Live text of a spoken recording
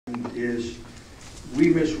is we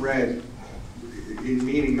misread, in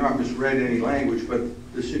meaning not misread any language, but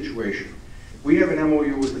the situation. We have an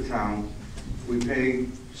MOU with the town. We pay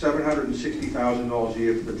 $760,000 a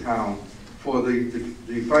year to the town for the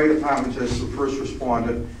fire departments as the first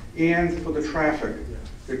responder and for the traffic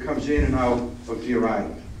that comes in and out of Deer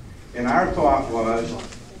Island. And our thought was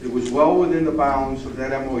it was well within the bounds of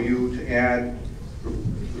that MOU to add a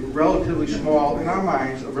relatively small, in our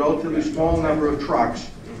minds, a relatively small number of trucks.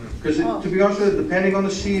 Because to be honest with you, depending on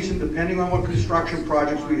the season, depending on what construction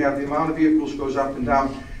projects we have, the amount of vehicles goes up and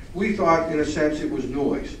down. We thought, in a sense, it was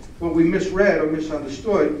noise. What we misread or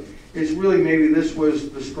misunderstood is really maybe this was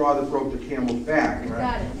the straw that broke the camel's back.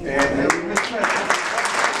 Got it. And we misread it.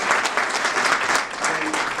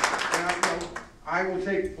 I will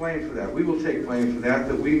take blame for that. We will take blame for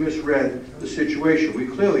that we misread the situation. We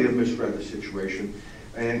clearly have misread the situation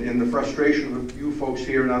and the frustration of you folks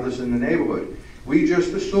here and others in the neighborhood. We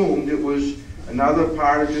just assumed it was another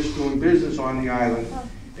part of just doing business on the island,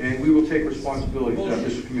 and we will take responsibility for that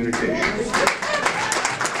miscommunication.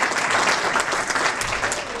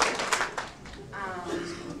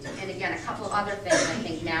 And again, a couple of other things I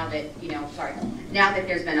think now that, now that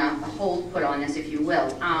there's been a hold put on this, if you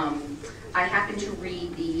will. I happened to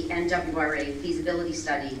read the MWRA feasibility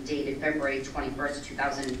study dated February 21st,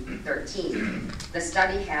 2013. The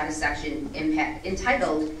study had a section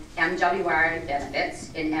entitled MWRA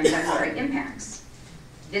Benefits and MWRA Impacts.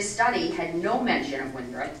 This study had no mention of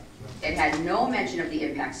Winthrop. It had no mention of the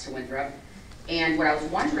impacts to Winthrop. And what I was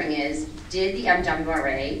wondering is, did the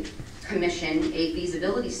MWRA commission a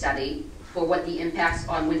feasibility study for what the impacts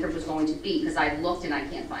on Winthrop was going to be? Because I've looked and I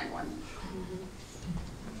can't find one.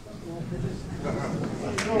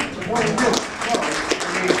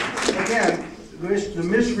 Again, the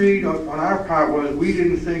misread on our part was we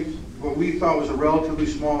didn't think what we thought was a relatively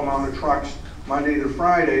small amount of trucks Monday to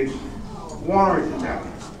Friday warranted that.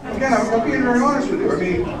 Again, I'm being very honest with you. I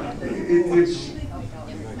mean,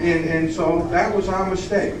 and so that was our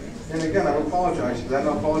mistake. And again, I apologize for that, and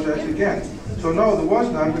I'll apologize again. So no, there was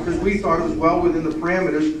none because we thought it was well within the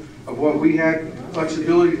parameters of what we had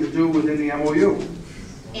flexibility to do within the MOU.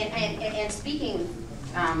 And speaking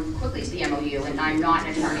quickly to the MOU, and I'm not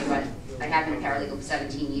an attorney, but I have been a paralegal for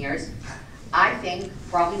 17 years, I think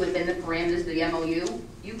probably within the parameters of the MOU,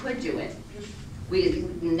 you could do it.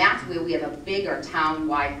 And that's where we have a bigger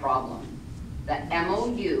town-wide problem. The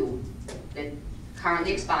MOU that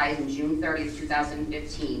currently expires in June 30th,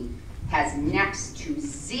 2015, has next to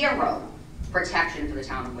zero protection for the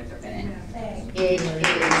town of Winthrop in it. It is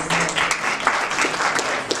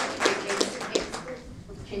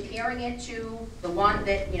comparing it to the one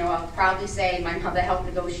that, I'll proudly say my mother helped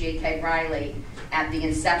negotiate, Peg Riley, at the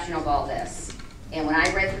inception of all this. And when I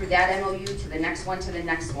read through that MOU to the next one,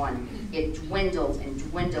 it dwindled and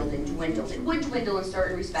dwindled and dwindled. It would dwindle in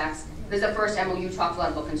certain respects because the first MOU talked a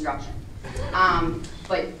lot about construction.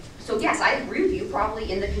 So yes, I agree with you,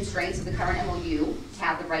 probably in the constraints of the current MOU,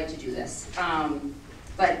 have the right to do this.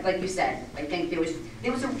 But like you said, I think there was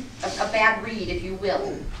a bad read, if you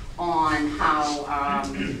will, on how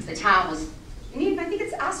the town was, and even I think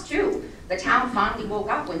it's us too. The town finally woke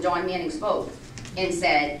up when Don Manning spoke and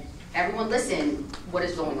said, everyone listen, what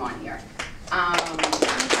is going on here?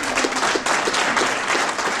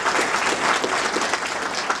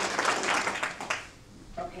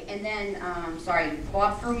 Okay, and then, sorry,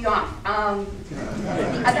 Bob threw me off. The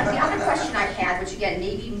other question I had, which again,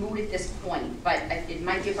 maybe moot at this point, but it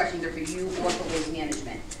might be a question either for you or for waste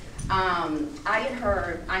management. I had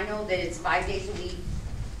heard, I know that it's 5 days a week.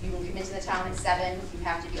 You can come into the town at 7, you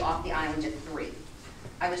have to be off the island at 3.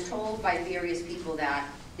 I was told by various people that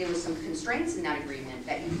there was some constraints in that agreement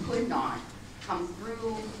that you could not come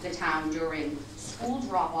through the town during school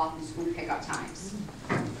drop-off and school pickup times.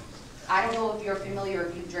 I don't know if you're familiar,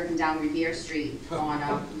 if you've driven down Revere Street on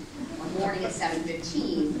a morning at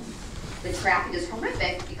 7:15. The traffic is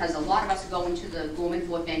horrific because a lot of us are going to the Gorman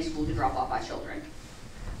Fort Bank School to drop off our children.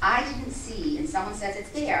 I didn't see, and someone says it's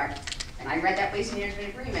there, and I read that waste management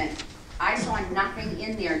agreement, I saw nothing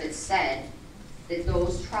in there that said that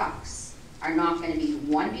those trucks are not going to be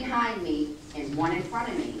one behind me and one in front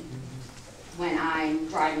of me when I'm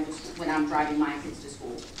driving my kids to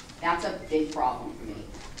school. That's a big problem for me.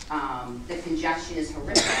 The congestion is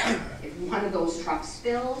horrific. If one of those trucks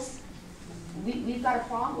spills, we've got a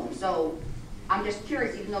problem. So I'm just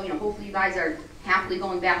curious, even though hopefully you guys are happily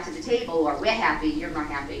going back to the table, or we're happy, you're not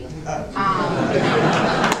happy.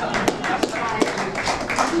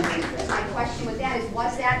 My question with that is,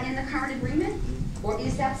 was that in the current agreement? Or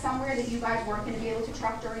is that somewhere that you guys weren't going to be able to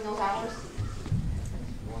truck during those hours?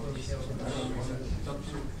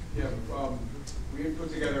 Yeah, we We had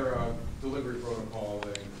put together a delivery protocol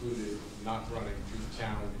that included not running through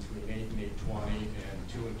town between 8 and 8:20 and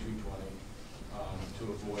 2 and 2:20 to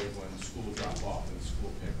avoid when school drop off and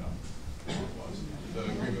school pickup. The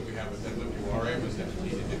agreement we have with MWRA was that we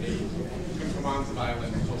needed to come onto the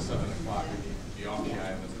island until 7 o'clock and be off the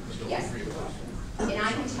island until 3 o'clock. And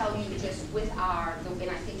I can tell you just with our,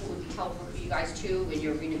 and I think it would be helpful for you guys too in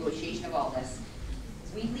your renegotiation of all this,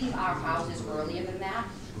 we leave our houses earlier than that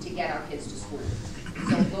to get our kids to school.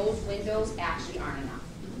 So those windows actually aren't enough.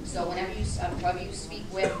 So whenever you speak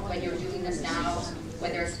with, when you're doing this now,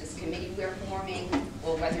 whether it's this committee we're forming,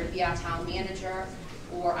 or whether it be our town manager,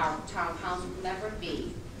 or our town council, whoever it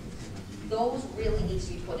be, those really need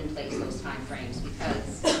to be put in place, those time frames,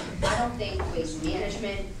 because I don't think waste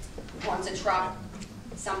management wants a truck,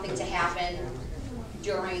 something to happen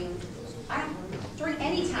during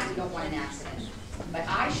any time you don't want an accident. But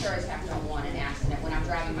I sure as heck don't want an accident when I'm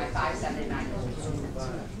driving my 5, 7, and 9 year olds to school.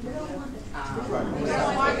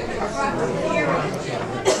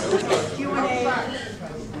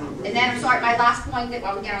 And then, I'm sorry, my last point that,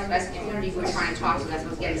 well, again, as a community, we're trying to talk to, that's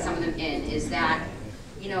what's getting some of them in, is that,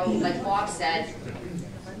 you know, like Bob said,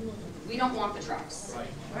 we don't want the trucks.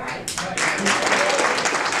 Right?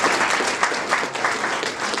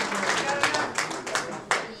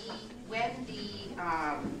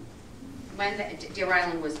 When the Deer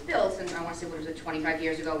Island was built, and I want to say, what was it, 25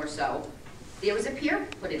 years ago or so, there was a pier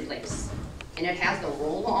put in place. And it has the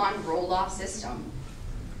roll-on, roll-off system.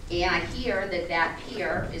 And I hear that that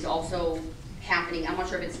pier is also happening, I'm not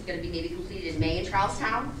sure if it's going to be maybe completed in May in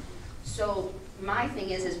Charlestown. So my thing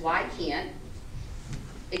is why can't,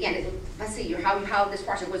 again, let's see how this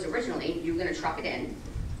project was originally, you were going to truck it in.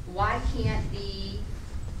 Why can't the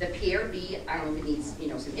pier be, I don't know if it needs, you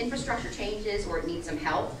know, some infrastructure changes or it needs some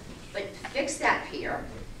help, but fix that pier.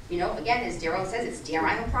 You know, again, as Daryl says, it's Deer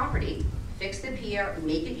Island property. Fix the pier,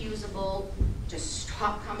 make it usable, to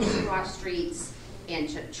stop coming through our streets and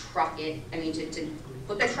to truck it. I mean, to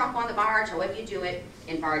put the truck on the barge, however you do it,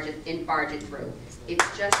 and barge it through.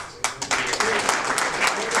 It's just.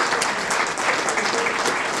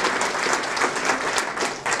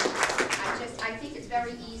 I think it's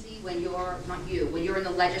very easy when you're, not you, when you're in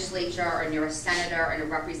the legislature and you're a senator and a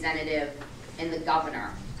representative and the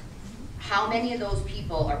governor. How many of those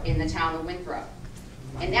people are in the town of Winthrop?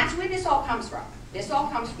 And that's where this all comes from. This all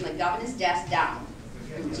comes from the governor's desk down,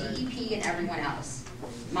 from DEP and everyone else.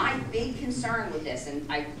 My big concern with this, and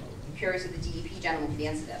I'm curious if the DEP gentleman can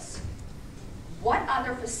answer this, what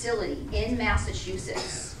other facility in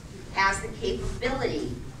Massachusetts has the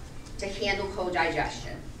capability to handle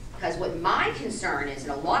co-digestion? Because what my concern is,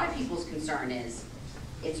 and a lot of people's concern is,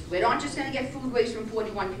 we're not just going to get food waste from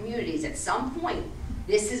 41 communities. At some point,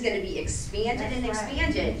 this is going to be expanded and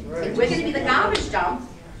expanded, and we're going to be the garbage dump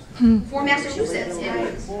for Massachusetts,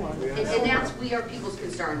 and that's where people's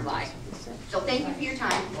concerns lie. So thank you for your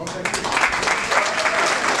time.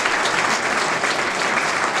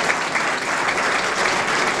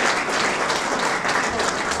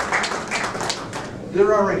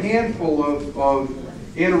 There are a handful of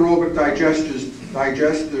anaerobic digesters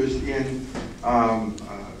in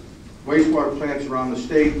wastewater plants around the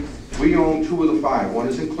state. We own 2 of the 5. One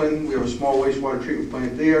is in Clinton. We have a small wastewater treatment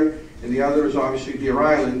plant there, and the other is obviously Deer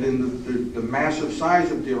Island. And the massive size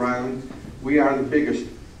of Deer Island, we are the biggest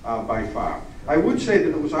by far. I would say that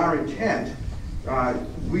it was our intent.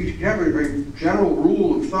 We have a general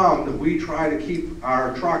rule of thumb that we try to keep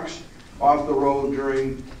our trucks off the road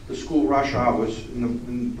during the school rush hours in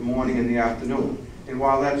the morning and the afternoon. And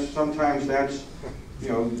while sometimes that's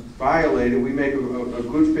violated, we make a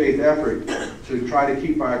good faith effort to try to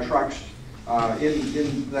keep our trucks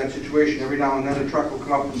in that situation. Every now and then a truck will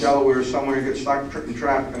come up from Delaware somewhere and get stuck in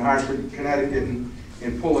traffic in Hartford, Connecticut,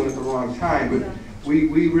 and pull in at the wrong time. But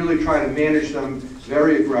we really try to manage them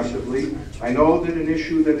very aggressively. I know that an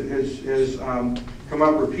issue that has come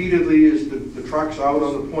up repeatedly is the trucks out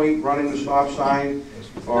on the point running the stop sign,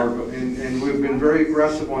 and we've been very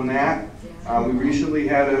aggressive on that. We recently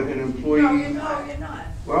had an employee. No, you're not.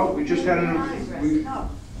 Well, we just had an.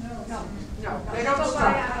 No, they don't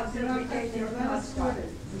stop.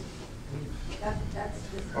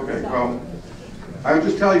 Okay, well, I would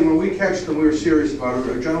just tell you, when we catch them, we were serious about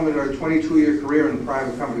it. A gentleman with a 22-year career in the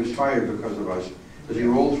private company was fired because of us, because he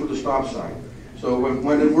rolled through the stop sign. So when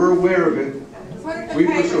we're aware of it, Put it in we the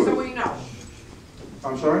paper pursue so it. we know.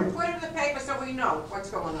 I'm sorry? Put it in the paper so we know what's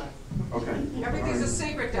going on. Okay. Everything's a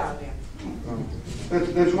secret down there.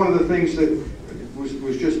 That's one of the things that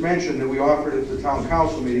was just mentioned that we offered at the town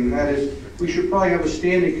council meeting, and that is we should probably have a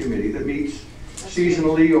standing committee that meets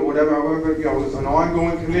seasonally or whatever, an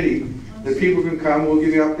ongoing committee that people can come, we'll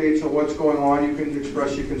give you updates on what's going on, you can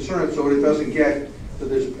express your concerns, so it doesn't get to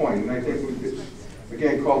this point. And I think it's,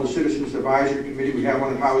 again, called the Citizens Advisory Committee. We have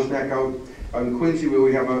one at Howes Neck out in Quincy, where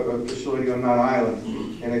we have a facility on Mount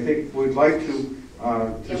Island. And I think we'd like to set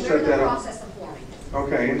that up. We're in the process of forming.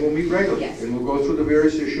 Okay, and we'll meet regularly. Yes. And we'll go through the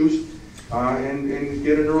various issues and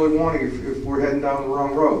get an early warning if we're heading down the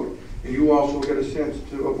wrong road. And you also get a sense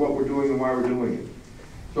of what we're doing and why we're doing it.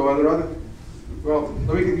 So are there other, well,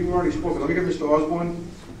 you've already spoken. Let me get Mr. Osborne.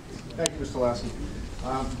 Thank you, Mr. Laskey.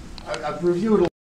 I've reviewed